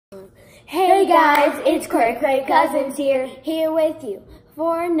guys, it's Cray Cray Cousins here with you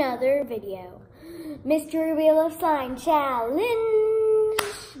for another video. Mystery Wheel of Slime Challenge.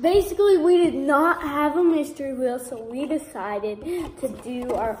 Basically, we did not have a mystery wheel, so we decided to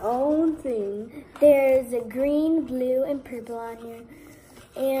do our own thing. There's a green, blue, and purple on here.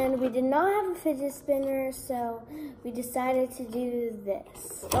 And we did not have a fidget spinner, so we decided to do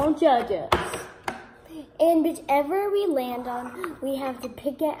this. Don't judge us. And whichever we land on, we have to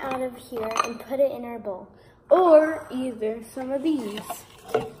pick it out of here and put it in our bowl. Or either some of these.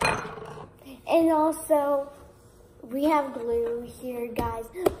 And also, we have glue here, guys,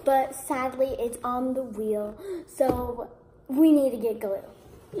 but sadly it's on the wheel, so we need to get glue.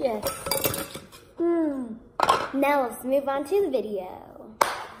 Yes. Now let's move on to the video.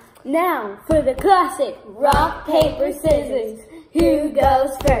 Now for the classic rock, paper, scissors. Who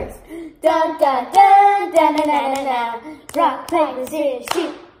goes first? Dun dun dun dun dun dun dun dun. Rock, paper, scissors,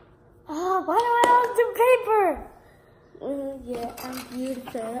 shoot. Oh, why do I always do paper? Yeah, I'm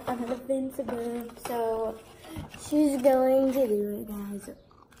beautiful. I'm invincible. So she's going to do it, guys.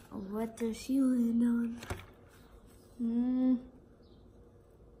 What does she land on?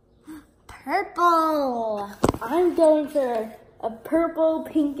 Purple. I'm going for a purple,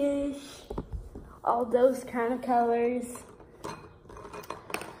 pinkish, all those kind of colors.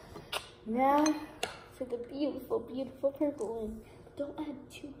 Now for the beautiful, beautiful purple one. Don't add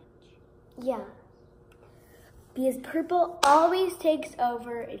too much. Yeah. Because purple always takes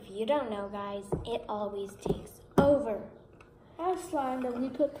over. If you don't know, guys, it always takes over. Have slime that we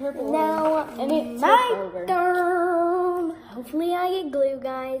put purple now, in, and it my takes over. turn. Hopefully I get glue,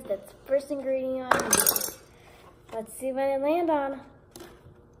 guys. That's the first ingredient I need. Let's see what I land on.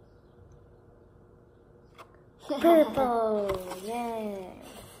 Purple, yeah.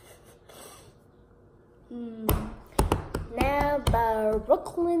 Now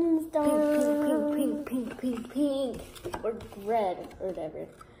Brooklyn's done. Pink, pink, pink, pink, pink. Or red, or whatever.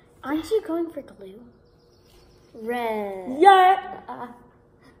 Aren't you going for glue? Red. Yeah.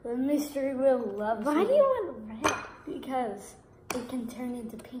 The mystery wheel loves Why me. do you want red? Because it can turn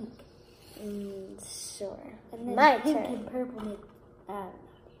into pink. Sure. And then My pink turn. and purple make, but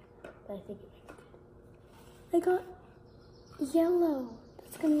I think it makes it. I got yellow.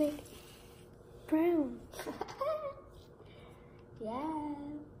 That's gonna make brown. Yeah.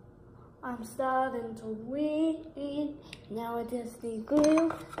 I'm starting to win. Now I just need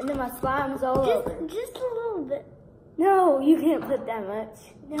glue, and then my slime's all over. Just a little bit. No, you can't put that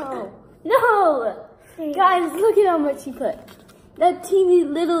much. No. No! Guys, look at how much you put. That teeny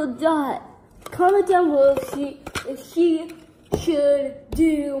little dot. Comment down below if she should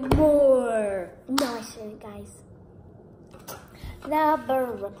do more. No, I shouldn't, guys. Now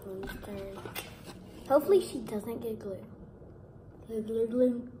Brooklyn's turn. Hopefully she doesn't get glue. Glue, glue,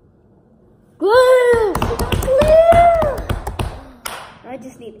 glue. Glue! Glue! I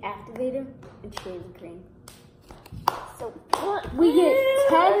just need activator and shaving cream. So We get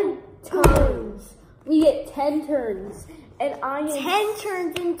 10 turns. We get 10 turns. And I am 10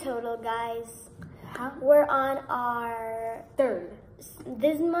 turns in total, guys. How? We're on our Third.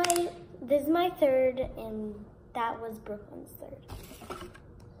 This is my third, and that was Brooklyn's third.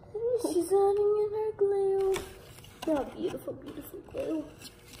 She's adding in her glue. Oh, beautiful, beautiful glue.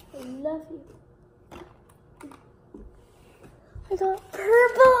 I love you. I got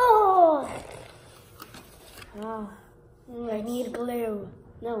purple. Oh, I need glue.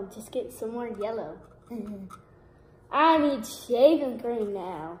 no, just get some more yellow. I need shaving cream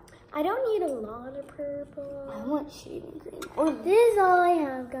now. I don't need a lot of purple. I want shaving cream. Or this is all I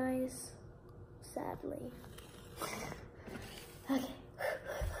have, guys. Sadly. Okay.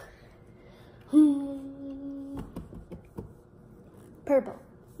 Purple.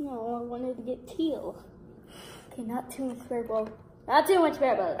 No, I wanted to get teal. Okay, not too much purple. Not too much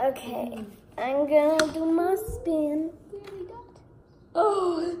purple. Okay. I'm gonna do my spin.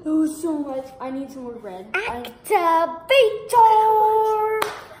 Oh, that was so much. I need some more red. Activator!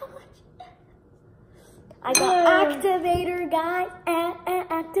 I got activator, guys.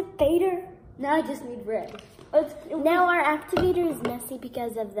 Activator. Now I just need red. Now our activator is messy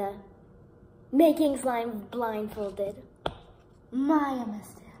because of the making slime blindfolded. Maya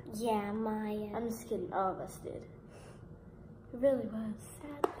missed it. Yeah, Maya. I'm just kidding. All of us did. It really was.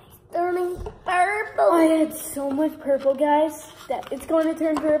 Sadly. Turning purple. I had so much purple, guys, that it's going to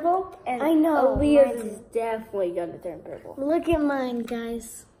turn purple. And I know. Aaliyah's is definitely going to turn purple. Look at mine,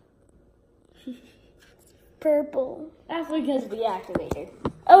 guys. Purple. That's because of the activator.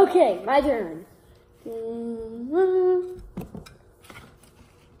 Okay, my turn.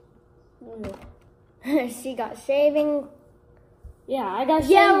 She got shaving. Yeah, I got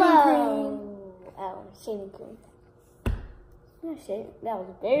Yellow. shaving shaving cream. Oh, shit. That was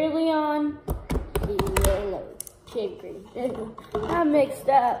barely on. Yellow. Shaving cream. I'm mixed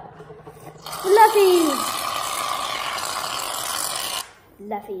up. Fluffy.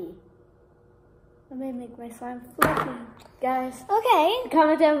 I'm gonna make my slime fluffy. Guys, Okay.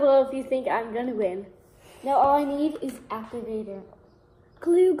 comment down below if you think I'm gonna win. Now all I need is activator.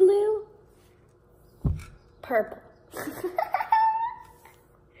 Glue. Purple.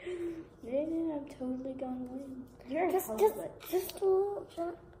 Yeah, I'm totally gonna win. Just a little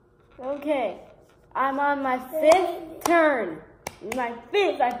shot. Okay, I'm on my 5th turn. My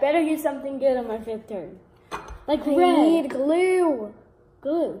 5th. I better get something good on my 5th turn. Like I red. need glue.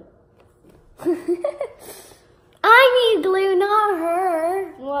 Glue. I need glue, not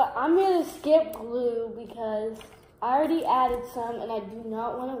her. Well, I'm gonna skip glue because I already added some and I do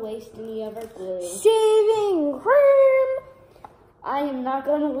not want to waste any of our glue. Shaving cream. I am not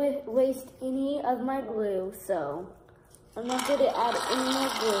going to waste any of my glue, so I'm not going to add any more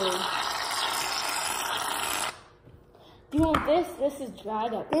glue. Do you want this? This is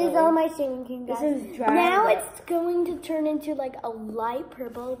dried up. This is all my shaving cream, guys. This is dried Now up. it's going to turn into like a light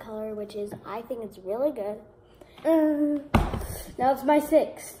purple color, which is, I think it's really good. Now it's my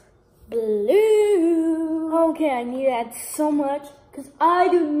 6th. Blue. Okay, I need to add so much because I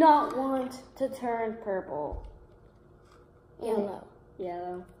do not want to turn purple. Yellow.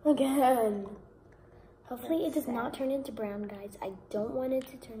 Yellow. Again. Hopefully it does not turn into brown, guys. I don't want it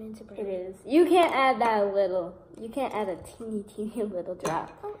to turn into brown. It is. You can't add that little. You can't add a teeny little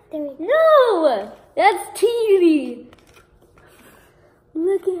drop. Oh, there we go. No! That's teeny.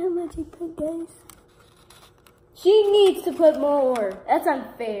 Look at how much I put, guys. She needs to put more. That's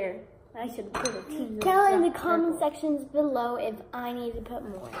unfair. I should put a teeny little Tell in the drop comment purple. sections below if I need to put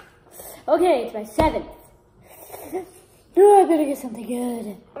more. Okay, it's my 7th. Oh, I better get something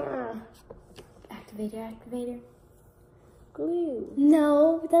good. Activator. Glue.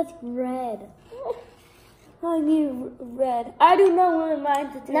 No, that's red. I need red. I do not want mine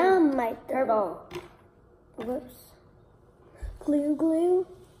to turn Now my turn. purple. Whoops. Glue. Glue.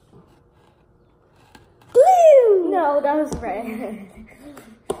 No, that was red.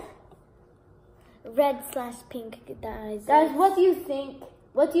 Red/pink, guys. Guys, what do you think?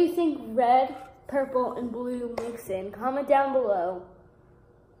 What do you think red, purple, and blue mix in? Comment down below.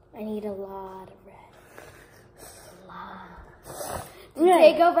 I need a lot of red. A lot. Yeah.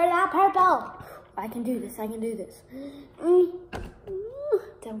 Take over that purple. I can do this.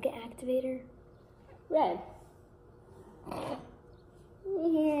 Don't get activator. Red.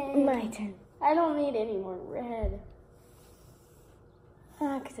 My turn. I don't need any more red.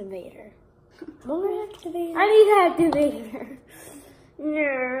 Activator. More activator. I need activator.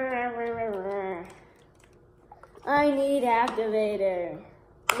 I need activator.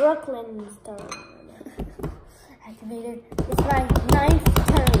 Brooklyn's turn. Activator. It's my 9th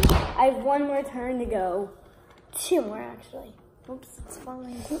turn. I have 1 more turn to go. 2 more, actually. Oops, it's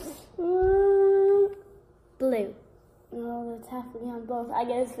fine. Blue. No, that's halfway on both. I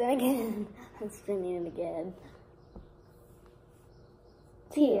gotta spin again. I'm spinning it again.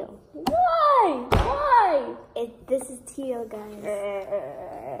 Teal. Why? This is teal, guys.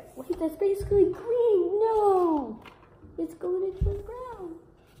 Wait, that's basically green. No. It's going into brown.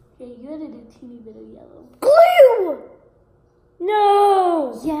 Okay, you added a teeny bit of yellow. Glue!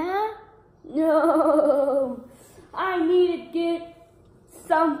 No. Yeah? No. I need to get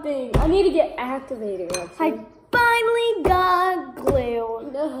something. I need to get activator. I finally got glue.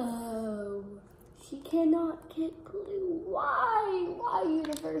 No. She cannot get glue. Why? Why,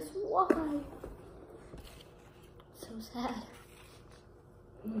 universe? Why? So sad.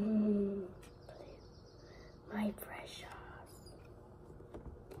 My precious.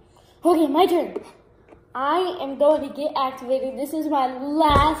 Okay, my turn. I am going to get activated. This is my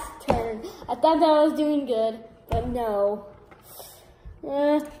last turn. I thought that I was doing good, but no.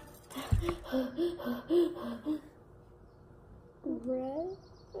 Red?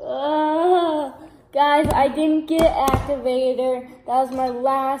 Guys, I didn't get activator. That was my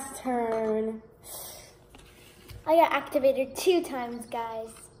last turn. I got activated 2 times, guys.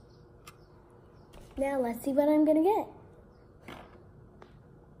 Now let's see what I'm gonna get.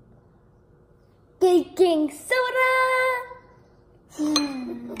 Baking soda!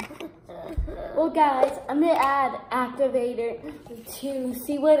 Well, guys, I'm going to add activator to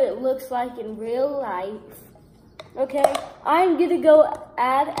see what it looks like in real life. Okay? I'm going to go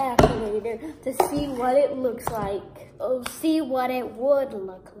add activator to see what it looks like. Oh, see what it would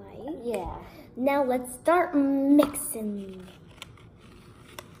look like. Yeah. Now let's start mixing.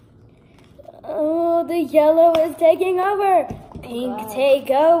 Oh, the yellow is taking over. Pink,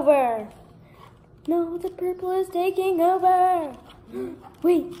 take over. No, the purple is taking over.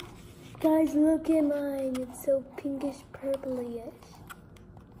 Wait, guys, look at mine. It's so pinkish purpley-ish.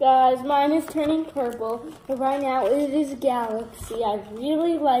 Guys, mine is turning purple, but right now it is Galaxy. I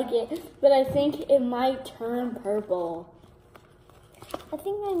really like it, but I think it might turn purple. I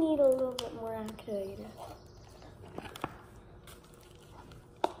think I need a little bit more activator.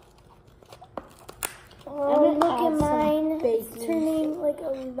 Oh, look at mine. It's turning like a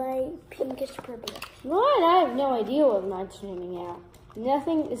light pinkish purple. What? I have no idea what mine's turning out.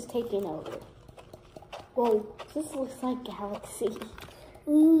 Nothing is taking over. Whoa, this looks like Galaxy.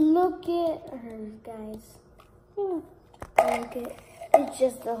 Look at her, guys. Look at it's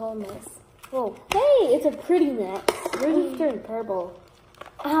just a whole mess. Whoa, hey, it's a pretty mess. Yours turned purple.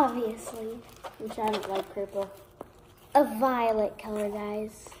 Obviously. Which I don't like purple. A violet color,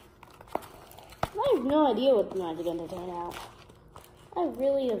 guys. I have no idea what mine's going to turn out. I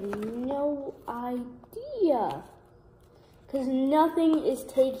really have no idea. Because nothing is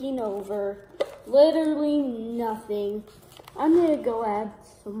taking over. Literally nothing. I'm going to go add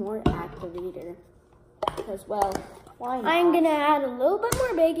some more activator. Because, well, why not? I'm going to add a little bit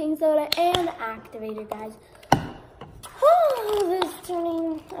more baking soda and activator, guys. Oh, this is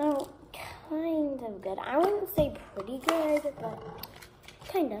turning out kind of good. I wouldn't say pretty good, but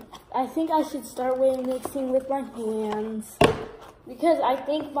kind of. I think I should start mixing with my hands. Because I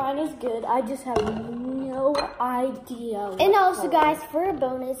think mine is good. I just have no idea. And also, guys, for a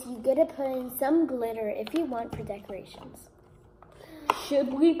bonus, you get to put in some glitter if you want for decorations.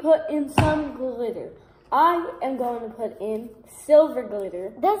 Should we put in some glitter? I am going to put in silver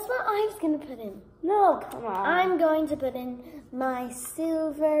glitter. That's what I was going to put in. No, come on. I'm going to put in my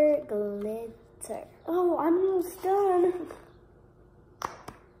silver glitter. Oh, I'm almost done.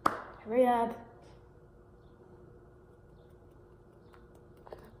 Hurry up.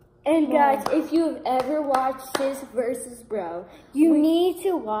 And guys, if you've ever watched Sis vs. Bro, you need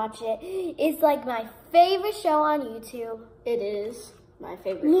to watch it. It's like my favorite show on YouTube. It is my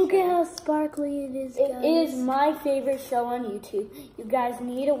favorite Look show. at how sparkly it is, guys. It is my favorite show on YouTube. You guys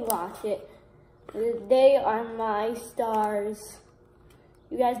need to watch it. They are my stars.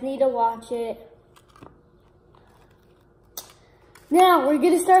 You guys need to watch it. Now, we're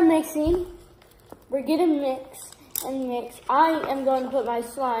going to start mixing. We're going to mix and mix. I am going to put my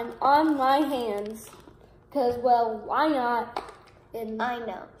slime on my hands. Because, well, why not? And I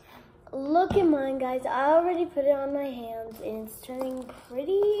know. Look at mine, guys. I already put it on my hands, and it's turning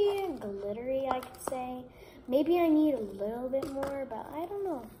pretty glittery, I could say. Maybe I need a little bit more, but I don't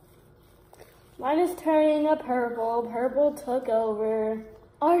know. Mine is turning a purple. Purple took over.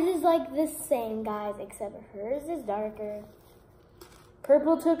 Ours is like the same, guys, except hers is darker.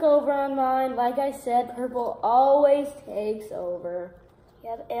 Purple took over on mine. Like I said, purple always takes over.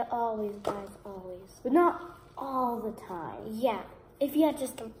 Yeah, it always does, always. But not all the time. Yeah, if you had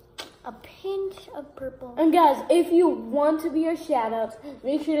just a pinch of purple. And guys, if you want to be our shoutouts,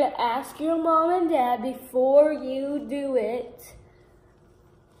 make sure to ask your mom and dad before you do it.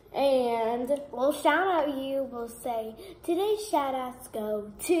 And we'll shout out you. We'll say, today's shout outs go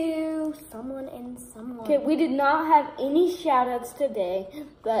to someone and someone. Okay, we did not have any shout outs today,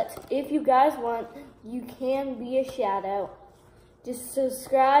 but if you guys want, you can be a shout out. Just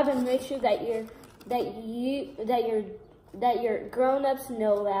subscribe and make sure that your grown-ups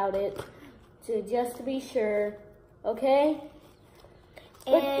know about it, just to be sure. Okay?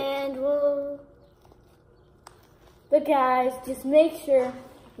 And but guys, just make sure.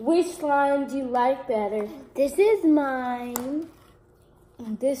 Which slime do you like better? This is mine.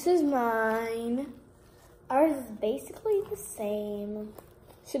 This is mine. Ours is basically the same.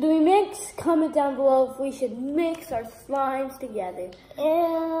 Should we mix? Comment down below if we should mix our slimes together.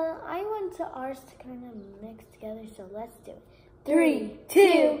 And I want to ours to kind of mix together, so let's do it. 3,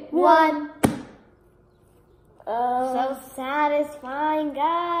 2, 1. So satisfying,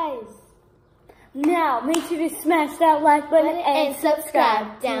 guys. Now, make sure to smash that like button and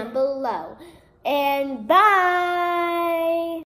subscribe down below. And bye!